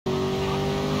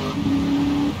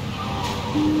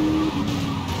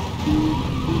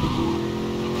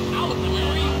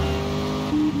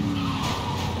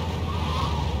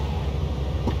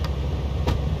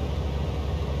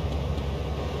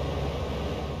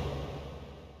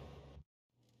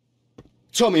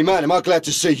Tommy, man, am I glad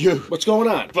to see you. What's going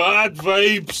on? Bad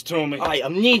vibes, Tommy. Aye,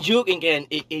 I'm nae joking, Ken.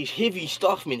 It's heavy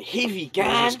stuff, man. Heavy,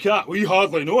 Ken. This cat, we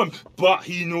hardly know him, but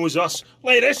he knows us.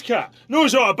 Like this cat,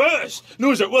 knows all about us.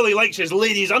 Knows that Willie likes his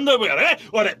ladies' underwear, eh?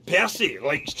 Or that Percy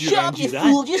likes Shut up, you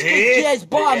fool. Just the jazz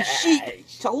bomb sheep.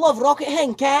 It's a love rocket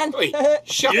thing, Ken. Oi,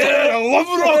 shut up. Yeah, a love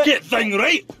rocket thing,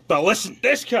 right? But listen,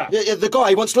 this cat. Yeah, the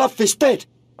guy wants Love Fist dead.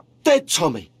 Dead,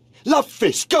 Tommy. Love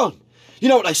Fist, gone. You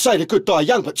know what they say, the good die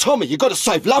young, but Tommy, you got to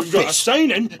save Love We've got a Fist.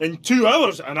 sign-in 2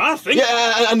 hours, and I think...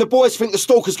 Yeah, and the boys think the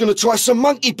stalker's going to try some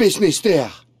monkey business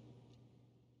there.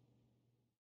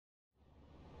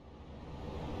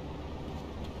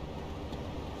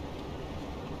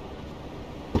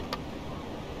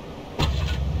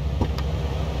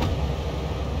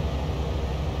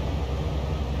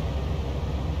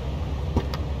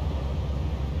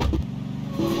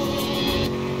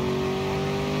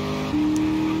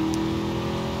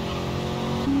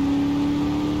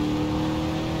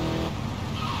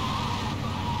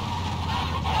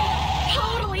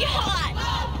 Totally hot!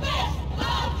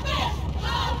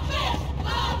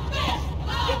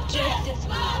 It just is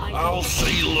my I'll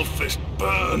see Love Fist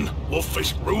burn. Love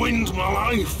Fist ruined my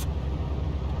life.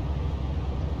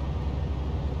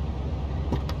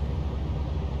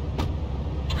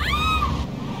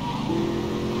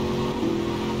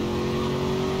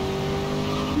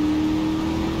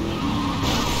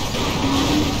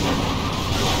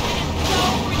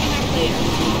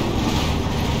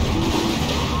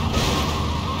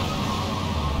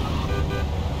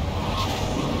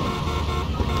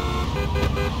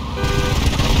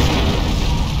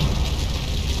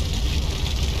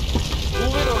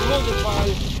 Move it or lose it, pal.